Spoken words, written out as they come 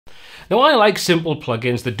Now, I like simple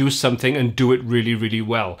plugins that do something and do it really, really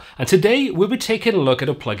well. And today we'll be taking a look at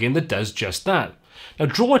a plugin that does just that. Now,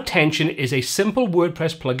 Draw Attention is a simple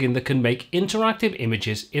WordPress plugin that can make interactive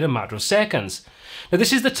images in a matter of seconds. Now,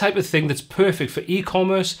 this is the type of thing that's perfect for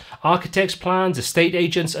e-commerce, architects' plans, estate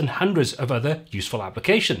agents, and hundreds of other useful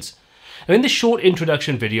applications. Now, in this short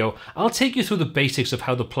introduction video, I'll take you through the basics of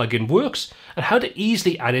how the plugin works and how to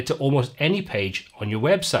easily add it to almost any page on your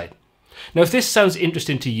website. Now, if this sounds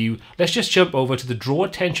interesting to you, let's just jump over to the Draw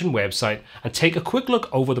Attention website and take a quick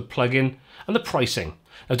look over the plugin and the pricing.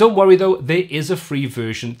 Now, don't worry though, there is a free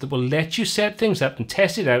version that will let you set things up and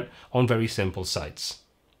test it out on very simple sites.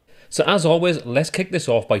 So as always, let's kick this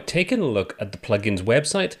off by taking a look at the plugin's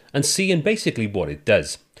website and seeing basically what it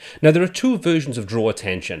does. Now, there are two versions of Draw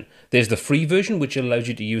Attention. There's the free version, which allows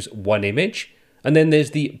you to use one image, and then there's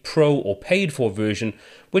the pro or paid for version,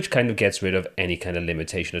 which kind of gets rid of any kind of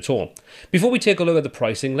limitation at all. Before we take a look at the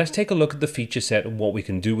pricing, let's take a look at the feature set and what we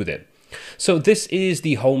can do with it. So this is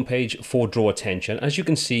the homepage for Draw Attention. As you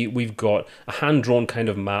can see, we've got a hand-drawn kind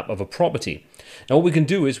of map of a property. Now what we can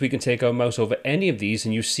do is we can take our mouse over any of these,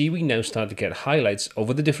 and you see we now start to get highlights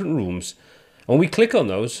over the different rooms. When we click on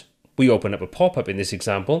those, we open up a pop-up in this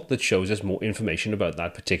example that shows us more information about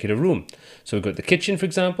that particular room. So we've got the kitchen, for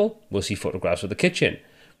example, we'll see photographs of the kitchen.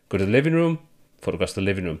 Go to the living room, photographs of the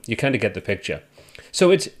living room. You kind of get the picture. So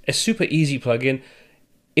it's a super easy plugin.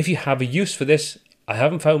 If you have a use for this, I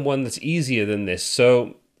haven't found one that's easier than this,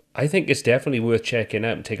 so I think it's definitely worth checking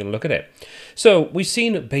out and taking a look at it. So we've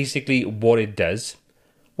seen basically what it does.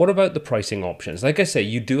 What about the pricing options? Like I say,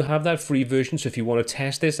 you do have that free version, so if you want to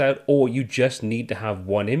test this out or you just need to have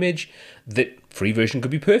one image, the free version could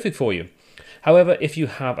be perfect for you. However, if you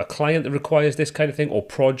have a client that requires this kind of thing or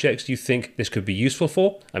projects you think this could be useful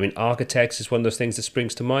for, I mean, architects is one of those things that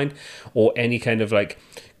springs to mind, or any kind of like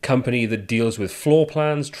company that deals with floor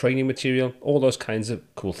plans, training material, all those kinds of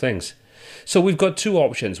cool things. So we've got two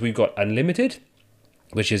options. We've got unlimited,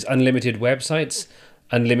 which is unlimited websites,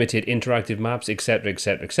 unlimited interactive maps, etc.,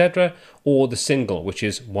 etc., etc., or the single, which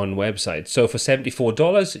is one website. So for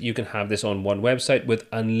 $74, you can have this on one website with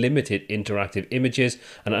unlimited interactive images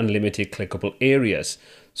and unlimited clickable areas.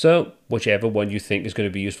 So whichever one you think is going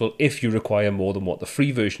to be useful if you require more than what the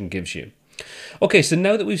free version gives you. Okay, so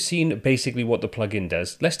now that we've seen basically what the plugin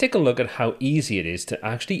does, let's take a look at how easy it is to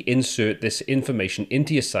actually insert this information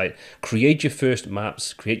into your site, create your first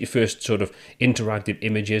maps, create your first sort of interactive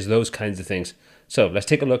images, those kinds of things. So let's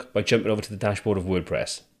take a look by jumping over to the dashboard of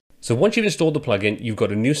WordPress. So once you've installed the plugin, you've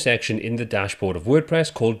got a new section in the dashboard of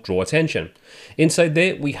WordPress called Draw Attention. Inside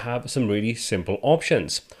there, we have some really simple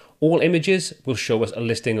options. All images will show us a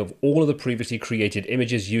listing of all of the previously created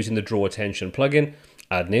images using the Draw Attention plugin.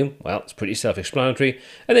 Add new, well, it's pretty self-explanatory.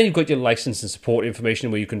 And then you've got your license and support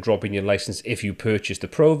information where you can drop in your license if you purchase the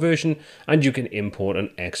pro version, and you can import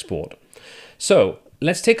and export. So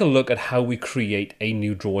let's take a look at how we create a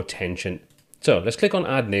new Draw Attention. So let's click on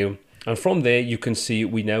Add New, and from there you can see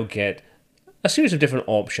we now get a series of different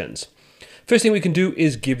options. First thing we can do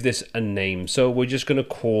is give this a name. So we're just going to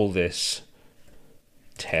call this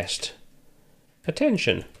Test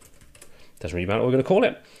Attention. Doesn't really matter what we're going to call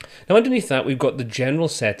it. Now underneath that, we've got the general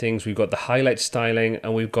settings, we've got the highlight styling,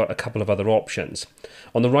 and we've got a couple of other options.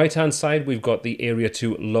 On the right hand side, we've got the area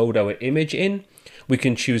to load our image in. We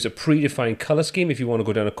can choose a predefined color scheme if you want to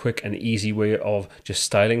go down a quick and easy way of just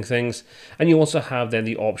styling things. And you also have then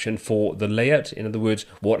the option for the layout. In other words,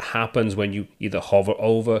 what happens when you either hover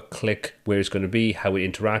over, click where it's going to be, how we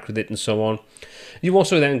interact with it, and so on. You've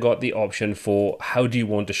also then got the option for how do you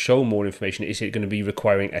want to show more information. Is it going to be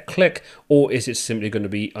requiring a click, or is it simply going to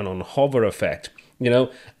be an on hover effect? You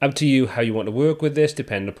know, up to you how you want to work with this,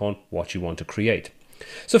 depending upon what you want to create.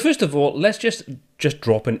 So first of all, let's just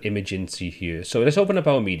drop an image into here. So let's open up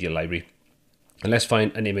our media library. And let's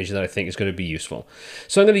find an image that I think is going to be useful.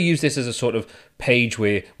 So I'm going to use this as a sort of page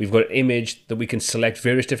where we've got an image that we can select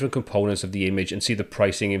various different components of the image and see the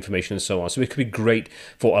pricing information and so on. So it could be great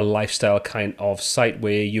for a lifestyle kind of site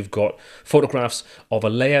where you've got photographs of a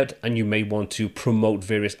layout and you may want to promote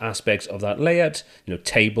various aspects of that layout, you know,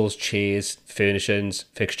 tables, chairs, furnishings,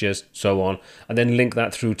 fixtures, so on, and then link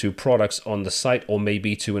that through to products on the site or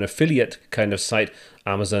maybe to an affiliate kind of site,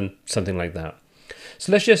 Amazon, something like that.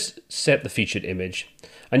 So let's just set the featured image,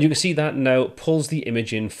 and you can see that now pulls the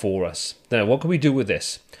image in for us. Now, what can we do with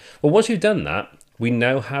this? Well, once we've done that, we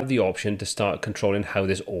now have the option to start controlling how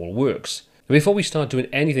this all works. Now, before we start doing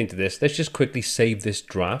anything to this, let's just quickly save this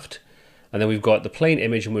draft, and then we've got the plain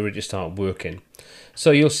image and we're ready to start working. So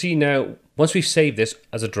you'll see now, once we've saved this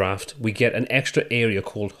as a draft, we get an extra area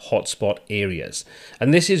called hotspot areas.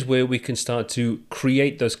 And this is where we can start to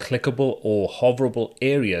create those clickable or hoverable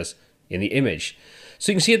areas in the image.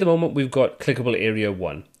 So you can see at the moment we've got clickable area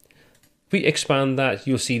 1. If we expand that,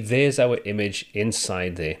 you'll see there's our image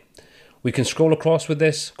inside there. We can scroll across with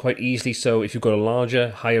this quite easily, so if you've got a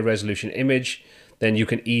larger, higher resolution image, then you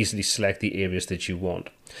can easily select the areas that you want.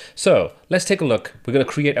 So let's take a look. We're going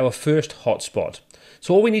to create our first hotspot.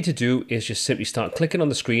 So all we need to do is just simply start clicking on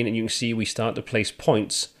the screen, and you can see we start to place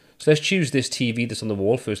points. So let's choose this TV that's on the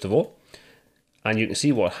wall first of all. And you can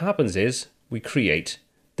see what happens is we create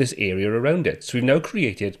this area around it. So we've now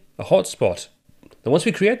created a hotspot. Now once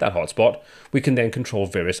we create that hotspot, we can then control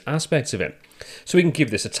various aspects of it. So we can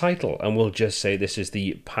give this a title, and we'll just say this is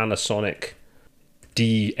the Panasonic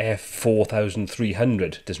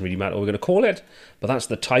DF4300. Doesn't really matter what we're going to call it, but that's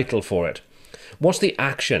the title for it. What's the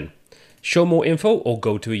action? Show more info or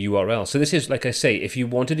go to a URL. So this is, like I say, if you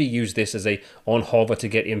wanted to use this as a on hover to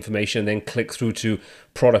get information, then click through to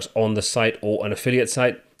products on the site or an affiliate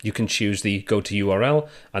site, you can choose the go to URL,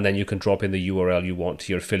 and then you can drop in the URL you want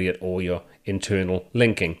to your affiliate or your internal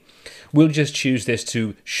linking. We'll just choose this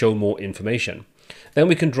to show more information. Then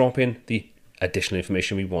we can drop in the additional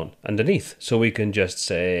information we want underneath. So we can just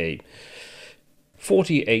say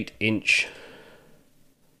 48-inch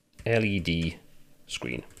LED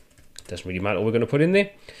screen. Doesn't really matter what we're going to put in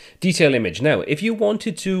there. Detail image. Now, if you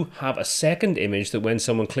wanted to have a second image that when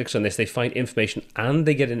someone clicks on this, they find information and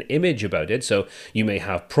they get an image about it. So you may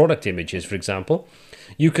have product images, for example.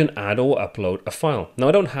 You can add or upload a file. Now,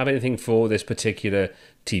 I don't have anything for this particular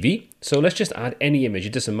TV, so let's just add any image.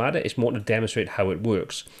 It doesn't matter. It's more to demonstrate how it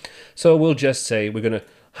works. So we'll just say we're going to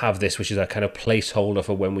have this, which is a kind of placeholder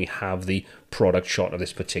for when we have the product shot of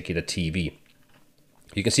this particular TV.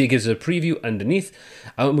 You can see it gives us a preview underneath,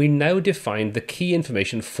 and we now define the key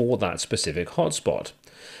information for that specific hotspot.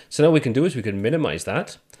 So now what we can do is we can minimize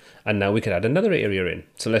that, and now we can add another area in.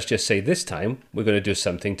 So let's just say this time we're going to do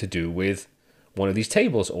something to do with one of these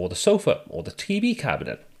tables or the sofa or the TV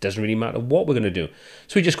cabinet. Doesn't really matter what we're going to do.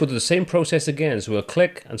 So we just go through the same process again. So we'll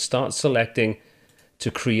click and start selecting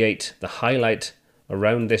to create the highlight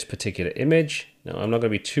around this particular image. Now I'm not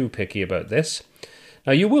going to be too picky about this.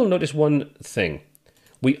 Now you will notice one thing.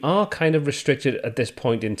 We are kind of restricted at this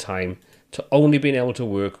point in time to only being able to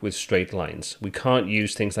work with straight lines. We can't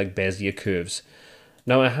use things like Bezier curves.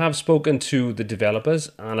 Now I have spoken to the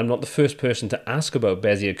developers, and I'm not the first person to ask about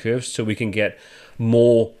Bezier curves, so we can get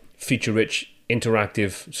more feature-rich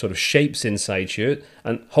interactive sort of shapes inside here,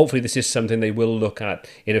 and hopefully this is something they will look at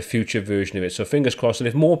in a future version of it. So fingers crossed, and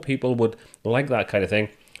if more people would like that kind of thing,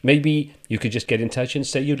 maybe you could just get in touch and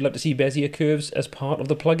say you'd love to see Bezier curves as part of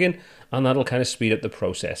the plugin, and that'll kind of speed up the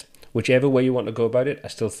process. Whichever way you want to go about it, I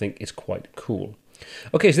still think it's quite cool.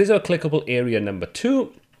 Okay, so this is our clickable area number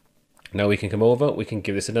 2. Now we can come over, we can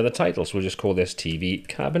give this another title. So we'll just call this TV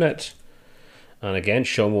cabinet. And again,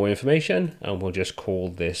 show more information, and we'll just call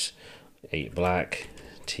this a black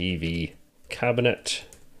TV cabinet,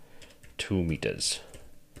 2 meters.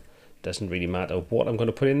 Doesn't really matter what I'm going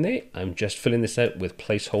to put in there. I'm just filling this out with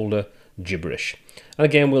placeholder gibberish. And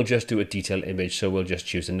again, we'll just do a detail image. So we'll just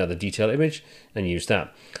choose another detail image and use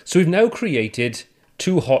that. So we've now created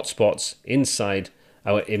 2 hotspots inside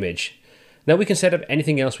our image. Now we can set up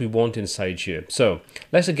anything else we want inside here. So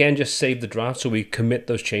let's again just save the draft so we commit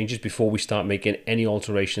those changes before we start making any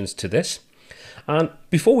alterations to this. And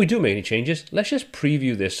before we do make any changes, let's just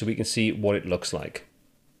preview this so we can see what it looks like.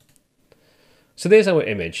 So there's our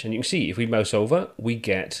image, and you can see if we mouse over, we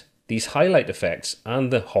get these highlight effects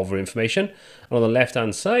and the hover information. And on the left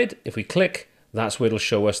hand side, if we click, that's where it'll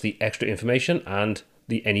show us the extra information and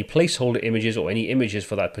any placeholder images or any images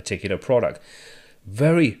for that particular product.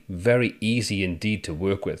 Very, very easy indeed to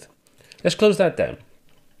work with. Let's close that down.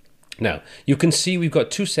 Now, you can see we've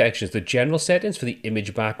got 2 sections, the general settings for the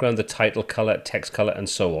image background, the title color, text color, and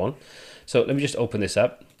so on. So let me just open this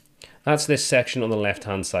up. That's this section on the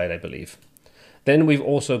left-hand side, I believe. Then we've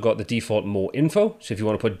also got the default more info. So if you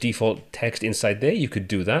want to put default text inside there, you could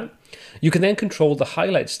do that. You can then control the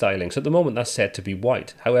highlight styling. So at the moment, that's set to be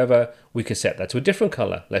white. However, we could set that to a different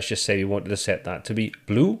color. Let's just say we wanted to set that to be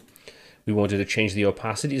blue. We wanted to change the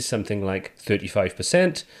opacity to something like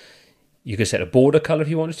 35%. You could set a border color if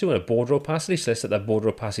you wanted to, and a border opacity. So let's set that border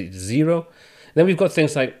opacity to 0. Then we've got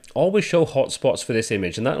things like always show hotspots for this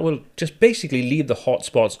image, and that will just basically leave the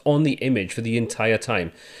hotspots on the image for the entire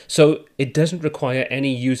time. So it doesn't require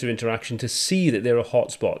any user interaction to see that there are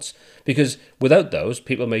hotspots, because without those,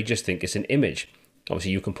 people may just think it's an image.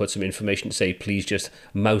 Obviously, you can put some information to say, please just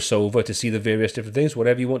mouse over to see the various different things,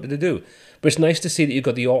 whatever you wanted to do. But it's nice to see that you've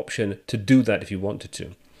got the option to do that if you wanted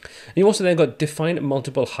to. And you also then got define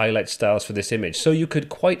multiple highlight styles for this image. So you could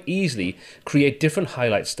quite easily create different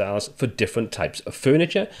highlight styles for different types of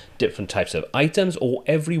furniture, different types of items, or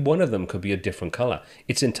every one of them could be a different color.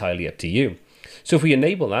 It's entirely up to you. So if we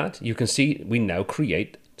enable that, you can see we now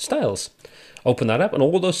create styles. Open that up and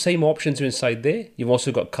all those same options are inside there. You've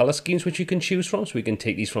also got color schemes which you can choose from. So we can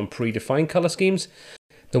take these from predefined color schemes.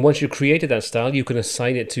 Then once you've created that style, you can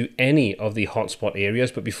assign it to any of the hotspot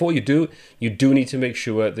areas. But before you do need to make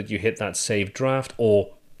sure that you hit that save draft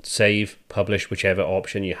or save, publish, whichever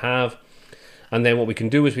option you have. And then what we can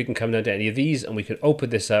do is we can come down to any of these and we can open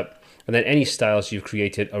this up, and then any styles you've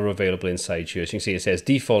created are available inside here. So you can see it says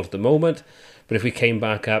default at the moment, but if we came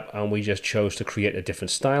back up and we just chose to create a different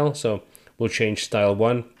style, so we'll change style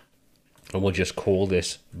 1 and we'll just call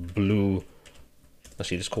this blue,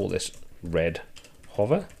 actually just call this red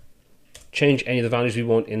hover. Change any of the values we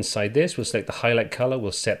want inside this. We'll select the highlight color,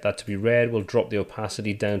 we'll set that to be red, we'll drop the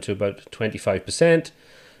opacity down to about 25%,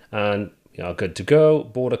 and good to go.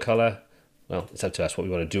 Border color, well, it's up to us what we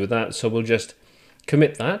want to do with that. So we'll just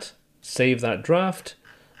commit that, save that draft,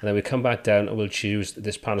 and then we come back down and we'll choose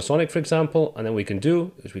this Panasonic, for example, and then we can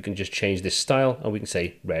just change this style and we can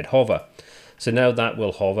say red hover. So now that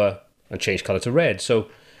will hover and change color to red. So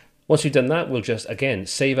once we've done that, we'll just, again,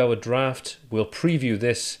 save our draft. We'll preview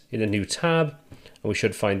this in a new tab, and we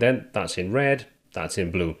should find then that's in red, that's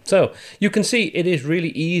in blue. So you can see it is really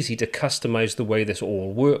easy to customize the way this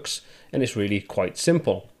all works, and it's really quite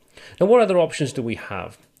simple. Now, what other options do we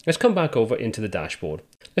have? Let's come back over into the dashboard.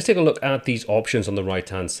 Let's take a look at these options on the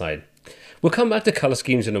right-hand side. We'll come back to color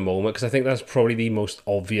schemes in a moment because I think that's probably the most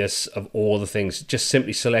obvious of all the things. Just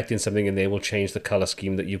simply selecting something in there will change the color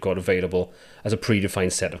scheme that you've got available as a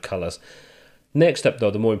predefined set of colors. Next up though,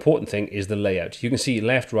 the more important thing is the layout. You can see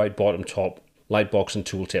left, right, bottom, top, lightbox and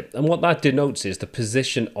tooltip. And what that denotes is the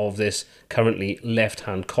position of this currently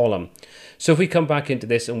left-hand column. So if we come back into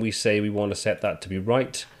this and we say we want to set that to be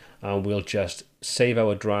right, and we'll just save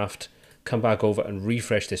our draft, come back over and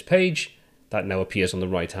refresh this page, that now appears on the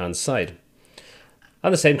right-hand side.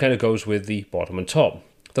 And the same kind of goes with the bottom and top.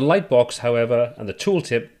 The lightbox, however, and the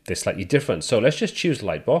tooltip, they're slightly different. So let's just choose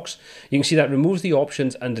lightbox. You can see that removes the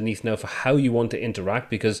options underneath now for how you want to interact,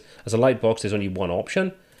 because as a lightbox, there's only one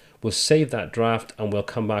option. We'll save that draft and we'll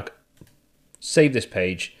come back, save this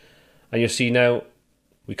page, and you'll see now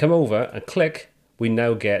we come over and click, we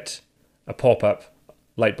now get a pop-up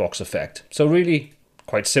lightbox effect. So really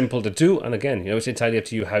quite simple to do. And again, it's entirely up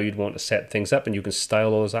to you how you'd want to set things up, and you can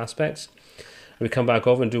style all those aspects. We come back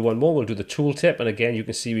over and do one more. We'll do the tooltip, and again you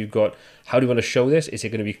can see we've got how do we want to show this. Is it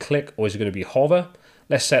going to be click or is it going to be hover?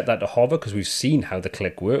 Let's set that to hover because we've seen how the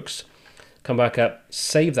click works. Come back up,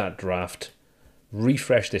 save that draft,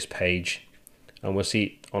 refresh this page, and we'll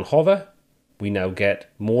see on hover we now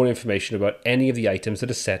get more information about any of the items that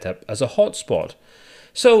are set up as a hotspot.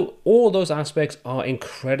 So all those aspects are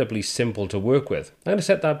incredibly simple to work with. I'm going to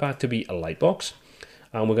set that back to be a lightbox,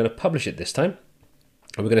 and we're going to publish it this time.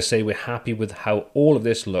 And we're going to say we're happy with how all of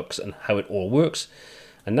this looks and how it all works.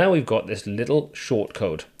 And now we've got this little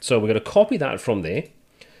shortcode. So we're going to copy that from there.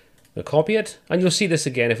 We'll copy it, and you'll see this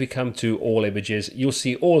again if we come to all images. You'll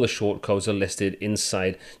see all the shortcodes are listed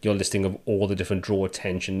inside your listing of all the different draw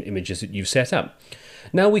attention images that you've set up.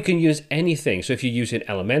 Now we can use anything. So if you're using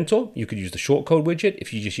Elementor, you could use the shortcode widget.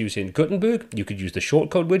 If you're just using Gutenberg, you could use the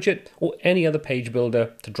shortcode widget or any other page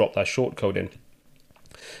builder to drop that shortcode in.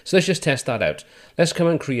 So let's just test that out. Let's come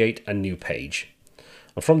and create a new page.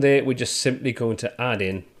 And from there, we're just simply going to add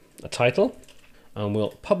in a title, and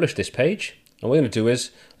we'll publish this page. And what we're going to do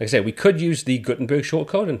is, like I said, we could use the Gutenberg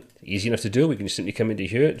shortcode, and easy enough to do. We can just simply come into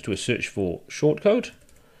here, do a search for shortcode.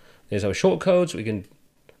 There's our shortcodes. We can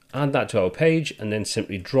add that to our page and then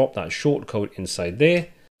simply drop that shortcode inside there.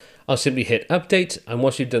 I'll simply hit update, and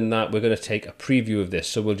once you've done that, we're going to take a preview of this.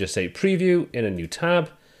 So we'll just say preview in a new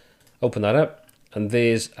tab, open that up, and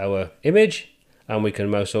there's our image, and we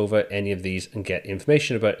can mouse over any of these and get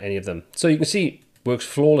information about any of them. So you can see it works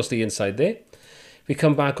flawlessly inside there. We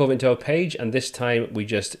come back over into our page, and this time we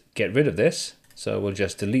just get rid of this. So we'll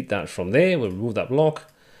just delete that from there. We'll remove that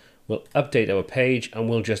block. We'll update our page, and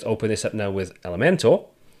we'll just open this up now with Elementor.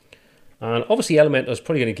 And obviously Elementor is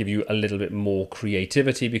probably going to give you a little bit more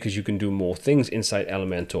creativity because you can do more things inside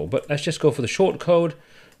Elementor. But let's just go for the shortcode,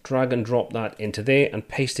 drag and drop that into there and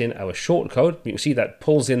paste in our shortcode. You can see that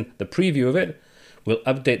pulls in the preview of it. We'll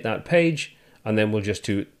update that page, and then we'll just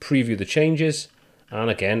do preview the changes.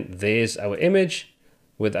 And again, there's our image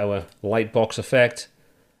with our lightbox effect,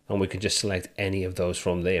 and we can just select any of those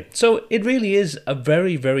from there. So it really is a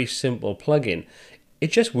very, very simple plugin.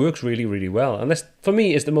 It just works really, really well. And this, for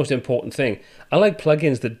me, is the most important thing. I like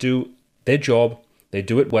plugins that do their job, they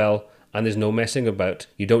do it well, and there's no messing about.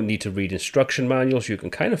 You don't need to read instruction manuals. You can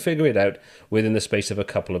kind of figure it out within the space of a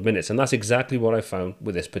couple of minutes. And that's exactly what I found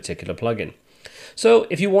with this particular plugin. So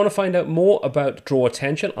if you want to find out more about Draw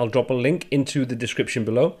Attention, I'll drop a link into the description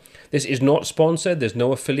below. This is not sponsored. There's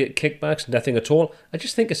no affiliate kickbacks, nothing at all. I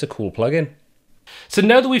just think it's a cool plugin. So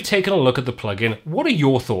now that we've taken a look at the plugin, what are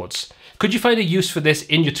your thoughts? Could you find a use for this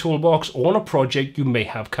in your toolbox or on a project you may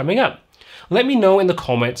have coming up? Let me know in the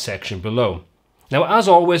comment section below. Now, as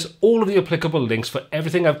always, all of the applicable links for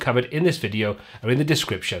everything I've covered in this video are in the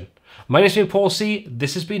description. My name has been Paul C.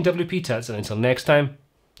 This has been WPTuts, and until next time,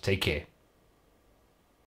 take care.